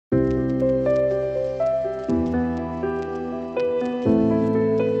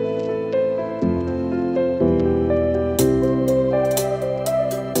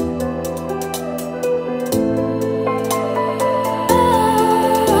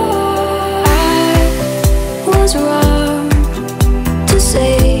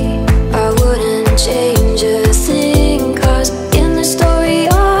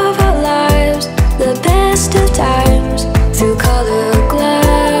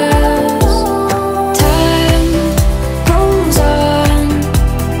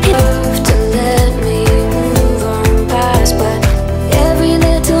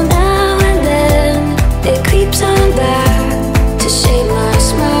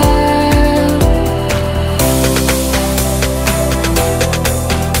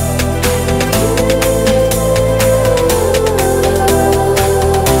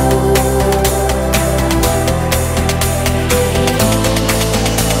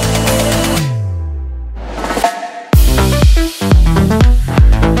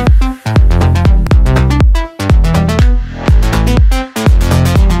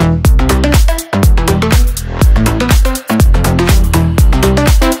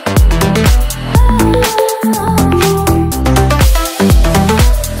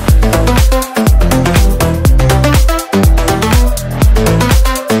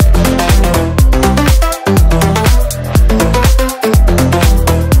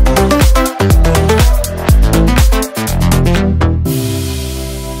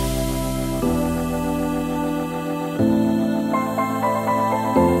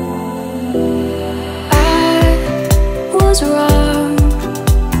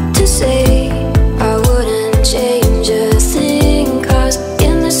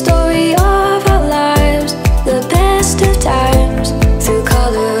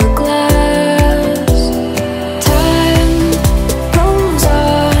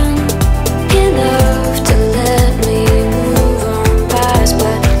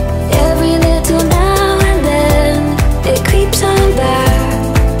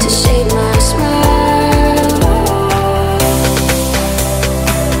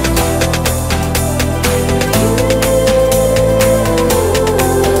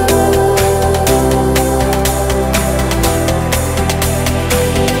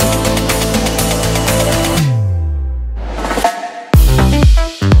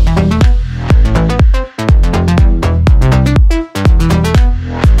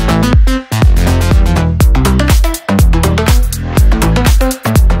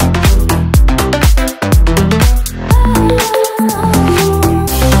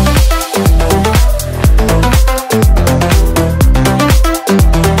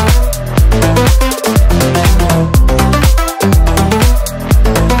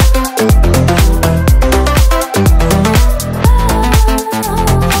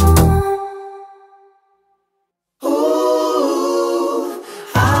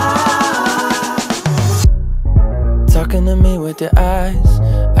with your eyes,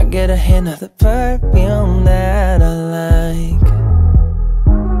 I get a hint of the perfume that I like.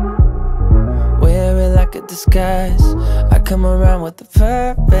 Wear it like a disguise, I come around with the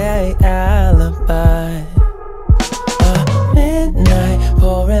perfect alibi. Midnight,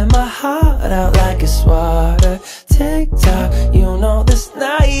 pouring my heart out like it's water. Tick-tock, you know this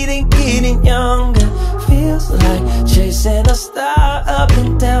night ain't getting younger. Feels like chasing a star up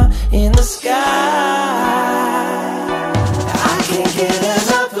and down in the sky. I can't get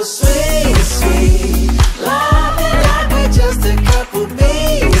enough of sweet, sweet loving, like we're just a couple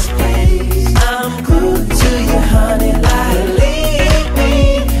bees, please. I'm glued to you, honey, like leave me,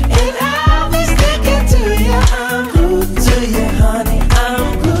 and I'll be sticking to you. I'm glued to you, honey, I'm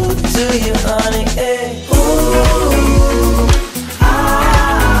glued to you, honey, hey.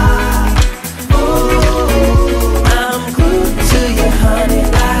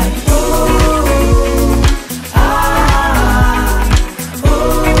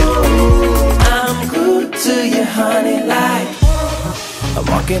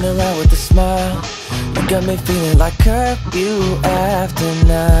 Walking around with a smile, you got me feeling like curfew after 9.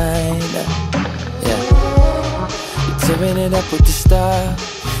 Yeah, you're tearing it up with your style.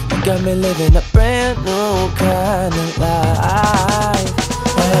 You got me living a brand new kind of life.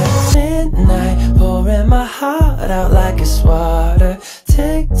 At midnight, pouring my heart out like it's water.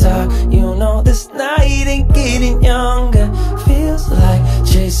 Tick-tock, you know this night ain't getting younger. Feels like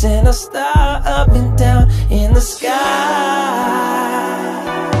chasing a star up and down in the sky.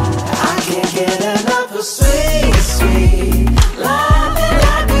 Can't get enough of sweet, sweet loving,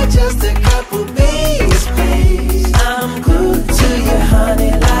 like we're just a couple bees, please. I'm glued to you,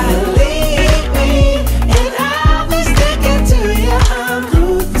 honey, like leave me, and I'll be sticking to you. I'm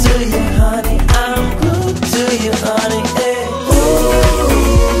glued to you, honey, I'm glued to you, honey, hey.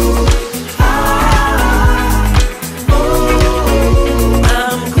 Ooh, ah, ooh,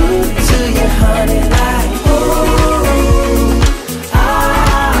 I'm glued to you, honey, like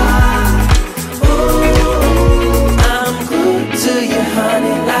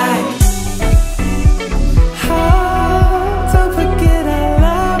honey, like, oh, don't forget I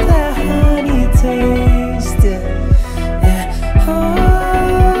love that honey taste, yeah, oh,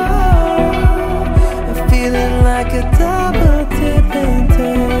 I'm feeling like a double dipping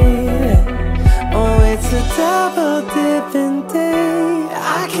day, oh, it's a double dipping day.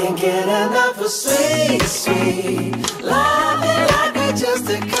 I can't get enough of sweet, sweet loving, like we're just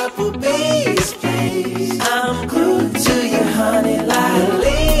a couple bees, please. I'm glued to you, honey, like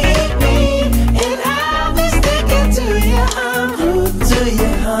leave me, and I'll be sticking to you. I'm glued to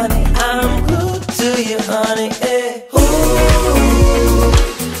you, honey, I'm glued to you, honey, hey. Ooh,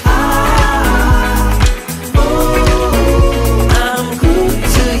 ah, ooh, I'm glued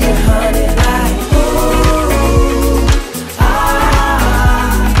to you, honey, like ooh, ah,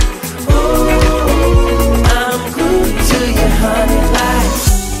 ooh, I'm glued to you, honey, like.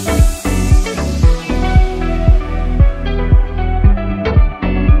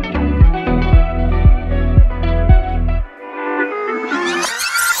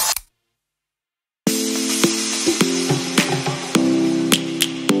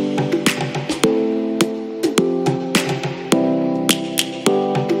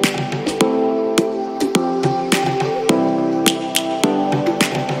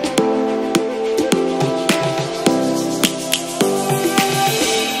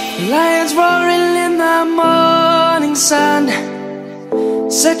 Lions roaring in the morning sun,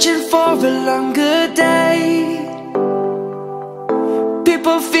 searching for a longer day.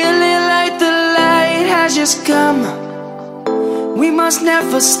 People feeling like the light has just come. We must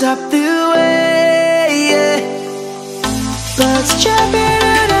never stop the way, yeah. Birds chirping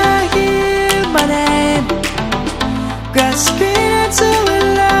and I hear my name, grasping into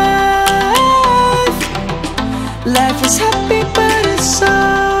life. Life is happy but it's so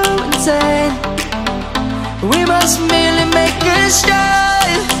insane. We must merely make a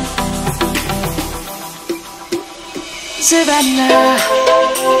strive. Savannah,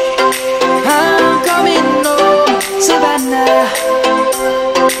 I'm coming home. Savannah,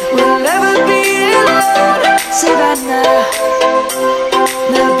 we'll never be alone. Savannah,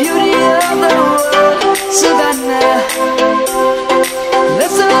 the beauty of the world. Savannah,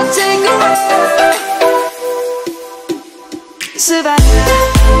 let's all take a walk. Savannah.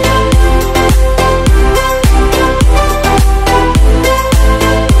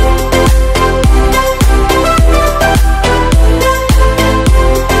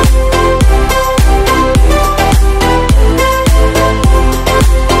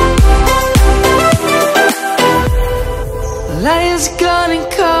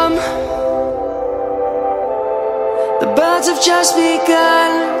 roads have just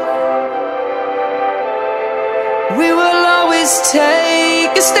begun. We will always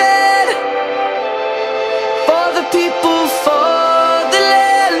take a stand for the people, for the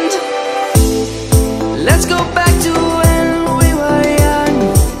land. Let's go back to when we were young.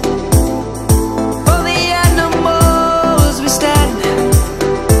 For the animals we stand.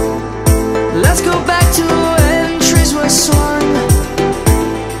 Let's go back to when trees were swung.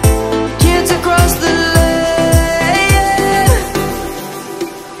 Kids across the land.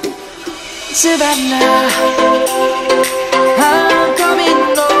 Savannah, I'm coming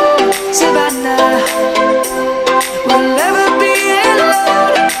home. Savannah, we'll never be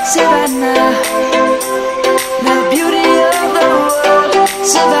alone. Savannah, the beauty of the world.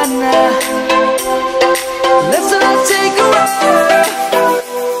 Savannah, let's all take a ride.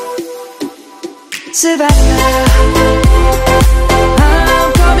 Savannah, I'm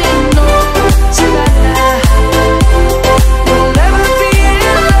coming home. Savannah, we'll never be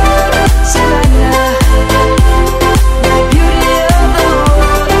alone. Savannah, the beauty of the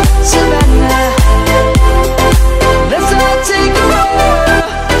world. Savannah, let's all take a ride.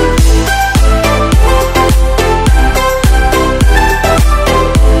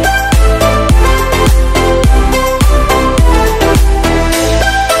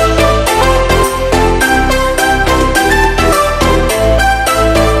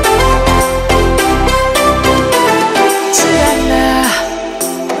 Savannah,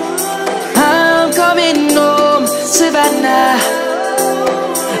 I'm coming home. Savannah,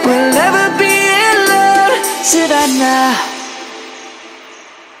 we'll never be alone. Savannah.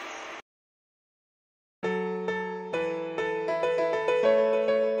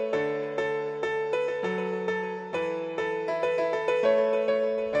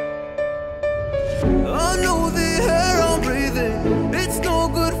 I know the air I'm breathing, it's no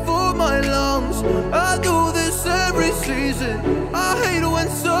good for my lungs. I do this every season, I hate when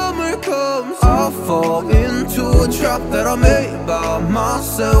summer comes. I fall into a trap that I made by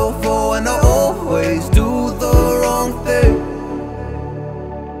myself. Oh, and I always do the wrong thing.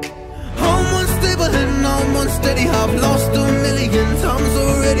 I'm unstable and I'm unsteady, I've lost a million times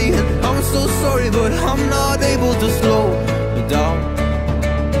already. And I'm so sorry, but I'm not able to slow down.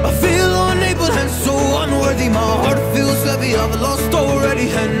 I feel unable and so unworthy, my heart feels heavy, I've lost already.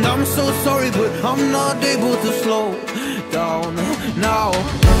 And I'm so sorry, but I'm not able to slow down now.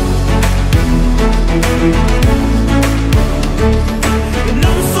 And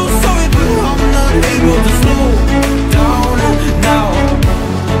I'm so sorry, but I'm not able to slow down now.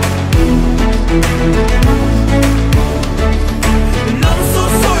 And I'm so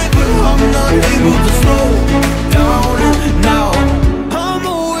sorry, but I'm not able to slow down now. I'm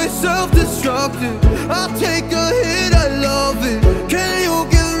always self-destructive, I take a hit, I love it. Can you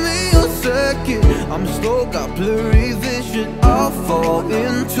give me a second? I'm slow, got blurry vision. I fall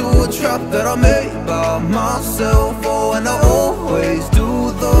into a trap that I made by myself. Oh, and I always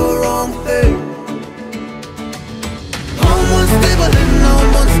do the wrong thing. I'm unstable and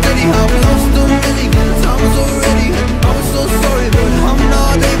I'm unsteady, I've lost a million times already. And I'm so sorry, but I'm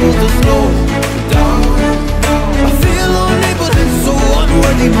not able to slow down. I feel unable and so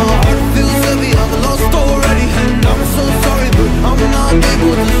unworthy, my heart feels heavy, I've lost already. And I'm so sorry, but I'm not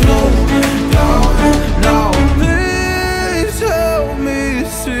able to slow down now. Please help me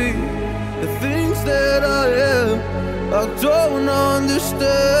see the things that I am, I don't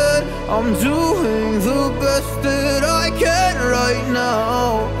understand. I'm doing the best that I can right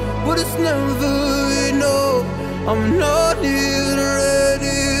now, but it's never enough. I'm not even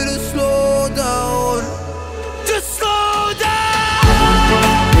ready to slow down. Just slow down.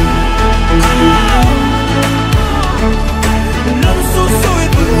 And I'm so sorry,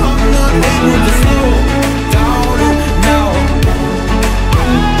 but I'm not able to slow down now.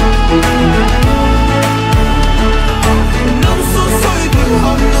 And I'm so sorry, but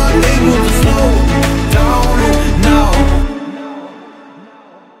I'm not able to slow